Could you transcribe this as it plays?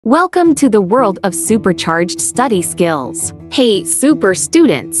Welcome to the world of supercharged study skills. Hey, super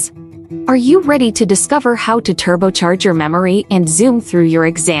students! Are you ready to discover how to turbocharge your memory and zoom through your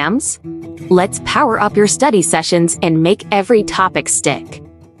exams? Let's power up your study sessions and make every topic stick.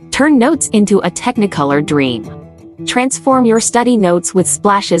 Turn notes into a Technicolor dream. Transform your study notes with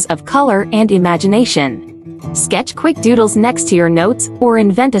splashes of color and imagination. Sketch quick doodles next to your notes or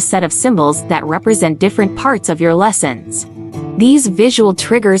invent a set of symbols that represent different parts of your lessons. These visual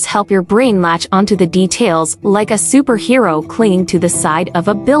triggers help your brain latch onto the details like a superhero clinging to the side of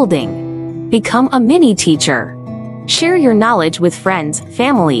a building. Become a mini teacher. Share your knowledge with friends,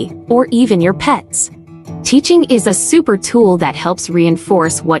 family, or even your pets. Teaching is a super tool that helps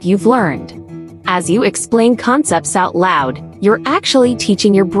reinforce what you've learned. As you explain concepts out loud, you're actually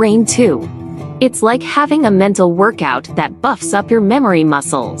teaching your brain too. It's like having a mental workout that buffs up your memory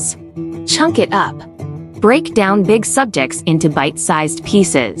muscles. Chunk it up. Break down big subjects into bite-sized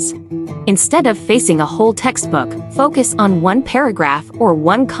pieces. Instead of facing a whole textbook, focus on one paragraph or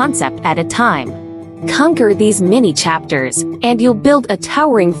one concept at a time. Conquer these mini chapters, and you'll build a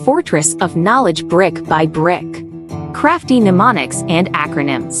towering fortress of knowledge brick by brick. Crafty mnemonics and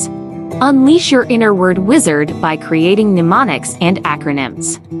acronyms. Unleash your inner word wizard by creating mnemonics and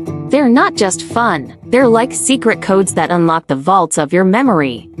acronyms. They're not just fun, they're like secret codes that unlock the vaults of your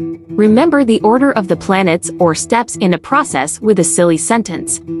memory. Remember the order of the planets or steps in a process with a silly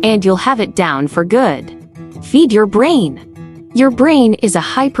sentence, and you'll have it down for good. Feed your brain. Your brain is a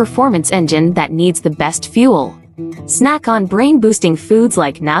high-performance engine that needs the best fuel. Snack on brain-boosting foods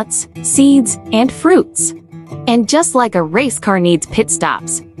like nuts, seeds, and fruits. And just like a race car needs pit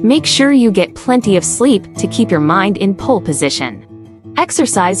stops, make sure you get plenty of sleep to keep your mind in pole position.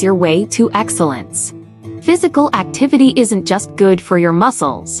 Exercise your way to excellence. Physical activity isn't just good for your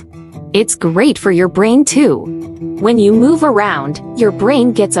muscles. It's great for your brain too. When you move around, your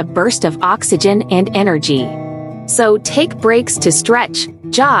brain gets a burst of oxygen and energy. So take breaks to stretch,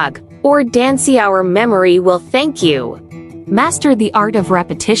 jog, or dance. Our memory will thank you. Master the art of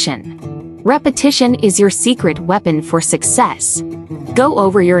repetition. Repetition is your secret weapon for success. Go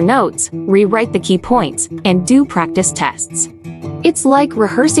over your notes, rewrite the key points, and do practice tests. It's like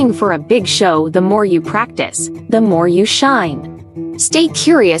rehearsing for a big show. The more you practice, the more you shine. Stay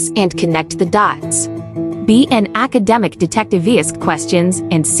curious and connect the dots. Be an academic detective. Ask questions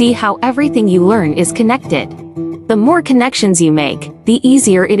and see how everything you learn is connected. The more connections you make, the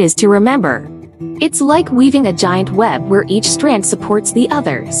easier it is to remember. It's like weaving a giant web where each strand supports the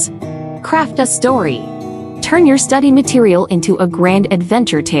others. Craft a story. Turn your study material into a grand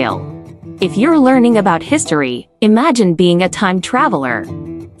adventure tale. If you're learning about history, imagine being a time traveler.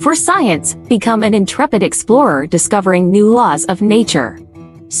 For science, become an intrepid explorer discovering new laws of nature.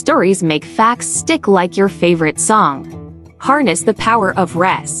 Stories make facts stick like your favorite song. Harness the power of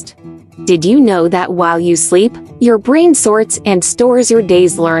rest. Did you know that while you sleep, your brain sorts and stores your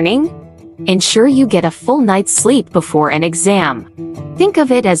day's learning? Ensure you get a full night's sleep before an exam. Think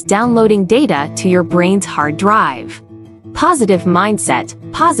of it as downloading data to your brain's hard drive. Positive mindset,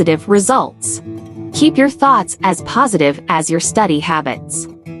 positive results. Keep your thoughts as positive as your study habits.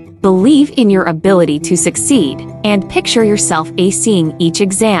 Believe in your ability to succeed, and picture yourself acing each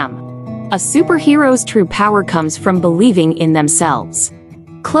exam. A superhero's true power comes from believing in themselves.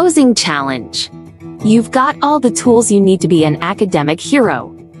 Closing challenge. You've got all the tools you need to be an academic hero.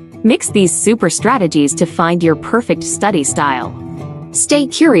 Mix these super strategies to find your perfect study style. Stay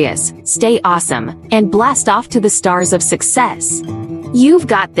curious, stay awesome, and blast off to the stars of success. You've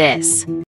got this.